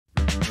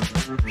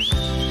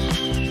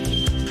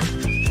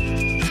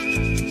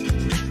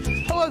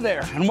Hello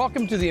there, and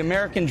welcome to the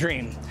American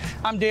Dream.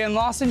 I'm Dan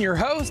Lawson, your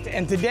host,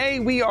 and today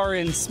we are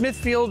in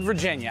Smithfield,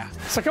 Virginia.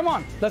 So come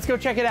on, let's go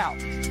check it out.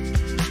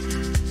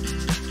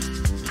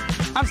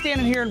 I'm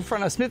standing here in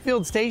front of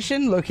Smithfield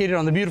Station, located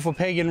on the beautiful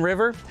Pagan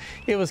River.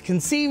 It was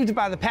conceived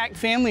by the Pack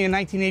family in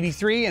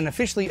 1983 and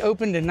officially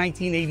opened in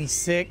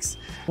 1986.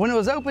 When it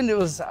was opened, it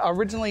was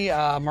originally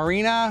a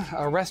marina,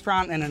 a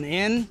restaurant, and an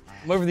inn.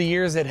 Over the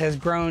years, it has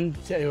grown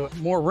to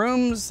more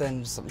rooms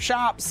and some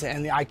shops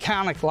and the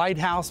iconic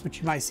lighthouse, which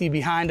you might see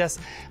behind us.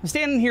 I'm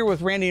standing here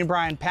with Randy and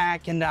Brian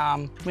Pack, and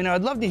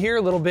I'd love to hear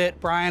a little bit,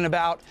 Brian,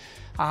 about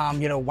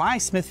why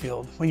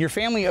Smithfield? When your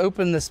family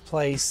opened this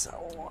place,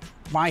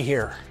 why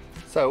here?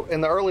 So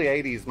in the early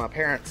 80s, my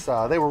parents,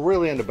 they were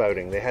really into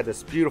boating. They had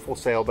this beautiful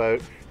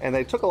sailboat and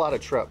they took a lot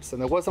of trips,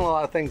 and there wasn't a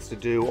lot of things to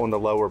do on the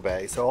lower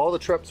bay. So all the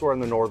trips were in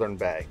the northern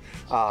bay.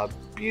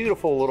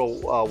 Beautiful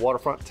little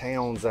waterfront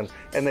towns, and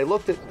they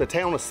looked at the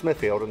town of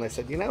Smithfield and they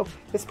said, you know,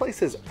 this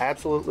place is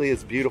absolutely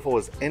as beautiful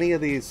as any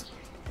of these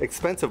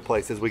expensive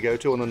places we go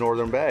to in the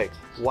northern bay.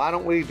 Why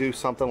don't we do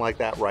something like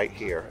that right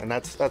here? And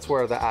that's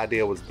where the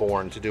idea was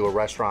born, to do a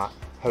restaurant,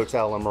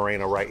 hotel, and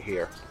marina right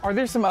here. Are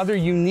there some other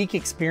unique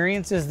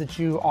experiences that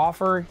you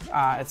offer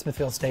at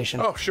Smithfield Station?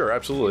 Oh, sure,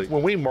 absolutely.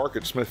 When we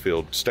market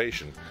Smithfield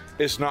Station,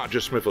 it's not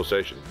just Smithfield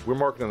Station. We're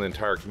marketing the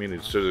entire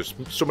community, so there's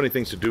so many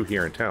things to do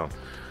here in town.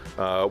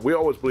 We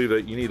always believe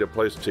that you need a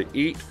place to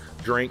eat,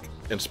 drink,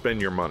 and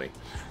spend your money.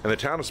 And the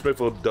town of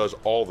Smithfield does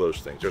all those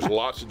things. There's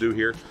lots to do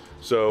here.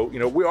 So,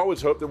 we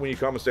always hope that when you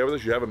come and stay with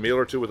us, you have a meal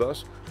or two with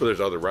us, but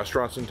there's other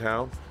restaurants in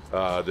town.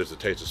 There's the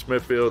Taste of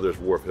Smithfield, there's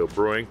Wharf Hill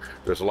Brewing,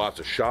 there's lots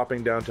of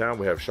shopping downtown.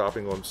 We have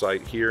shopping on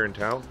site here in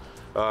town.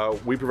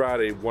 We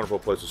provide a wonderful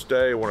place to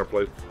stay, a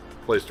wonderful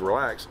place to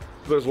relax.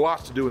 There's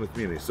lots to do in the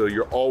community, so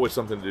you're always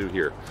something to do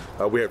here.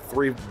 We have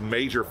 3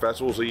 major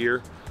festivals a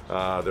year.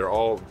 They're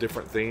all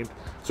different themed,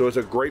 so it's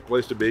a great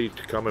place to be,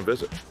 to come and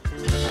visit.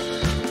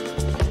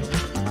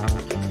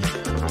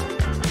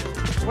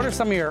 What are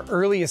some of your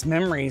earliest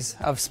memories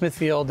of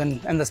Smithfield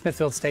and the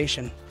Smithfield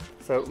Station?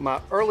 So my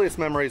earliest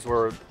memories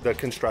were the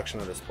construction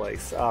of this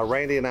place.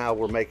 Randy and I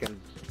were making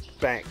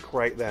bank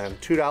right then.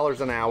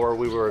 $2 an hour.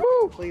 We were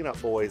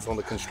cleanup boys on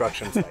the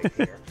construction site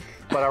here.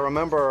 But I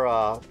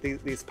remember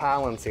these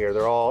pylons here,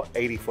 they're all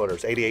 80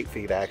 footers, 88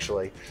 feet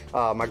actually.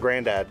 My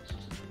granddad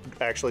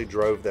actually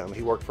drove them.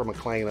 He worked for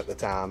McLean at the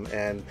time,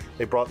 and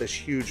they brought this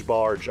huge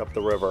barge up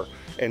the river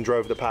and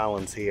drove the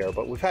pylons here.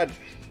 But we've had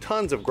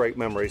tons of great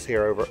memories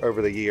here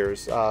over the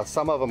years.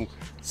 Some of them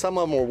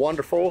were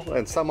wonderful,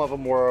 and some of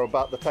them were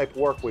about the type of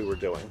work we were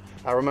doing.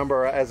 I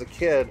remember as a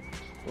kid,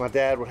 my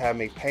dad would have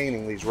me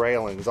painting these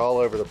railings all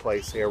over the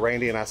place here.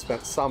 Randy and I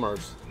spent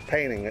summers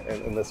painting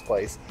in this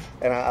place,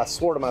 and I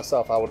swore to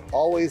myself I would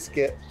always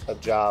get a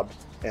job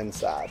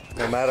inside.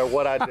 No matter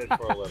what I did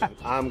for a living,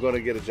 I'm going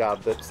to get a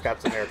job that's got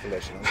some air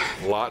conditioning.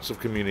 Lots of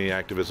community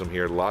activism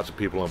here, lots of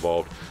people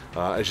involved.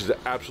 It's just an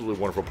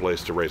absolutely wonderful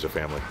place to raise a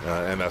family,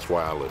 and that's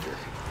why I live here.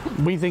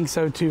 We think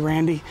so too,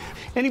 Randy.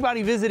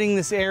 Anybody visiting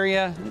this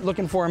area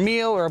looking for a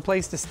meal or a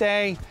place to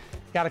stay,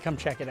 got to come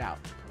check it out.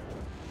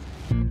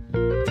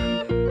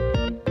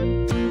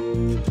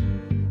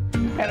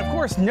 And of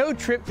course, no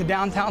trip to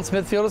downtown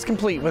Smithfield is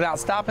complete without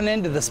stopping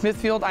into the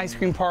Smithfield Ice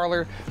Cream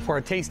Parlor for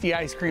a tasty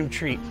ice cream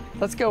treat.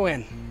 Let's go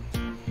in.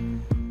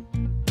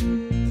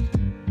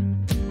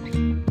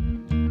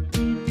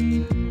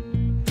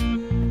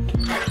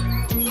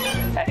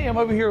 Hey, I'm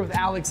over here with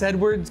Alex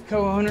Edwards,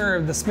 co-owner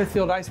of the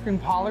Smithfield Ice Cream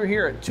Parlor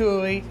here at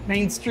 208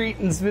 Main Street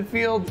in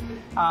Smithfield.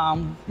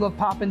 Love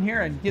popping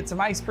here and get some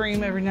ice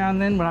cream every now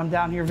and then when I'm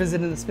down here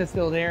visiting the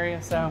Smithfield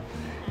area. So,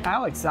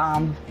 Alex,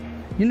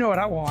 you know what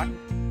I want.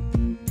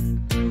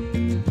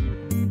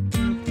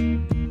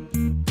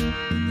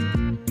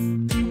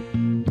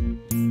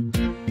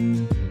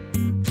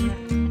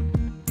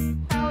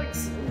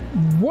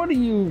 What do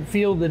you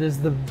feel that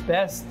is the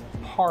best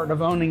part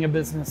of owning a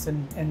business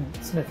in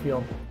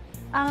Smithfield?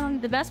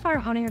 The best part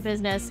of owning a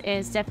business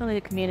is definitely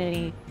the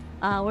community.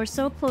 We're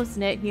so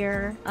close-knit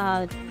here.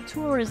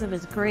 Tourism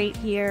is great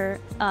here.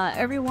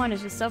 Everyone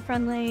is just so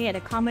friendly and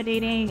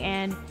accommodating,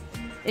 and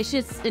it's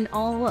just an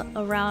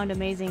all-around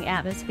amazing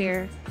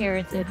atmosphere here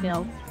at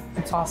Smithfield.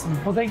 That's awesome.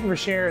 Well, thank you for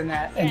sharing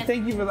that, and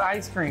thank you for the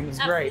ice cream.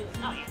 It's great.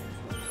 Oh, yeah.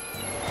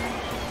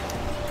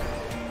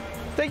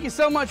 Thank you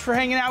so much for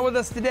hanging out with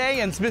us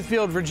today in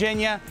Smithfield,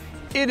 Virginia.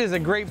 It is a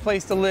great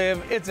place to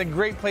live. It's a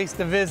great place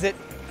to visit.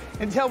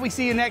 Until we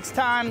see you next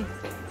time,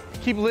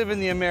 keep living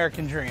the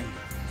American dream.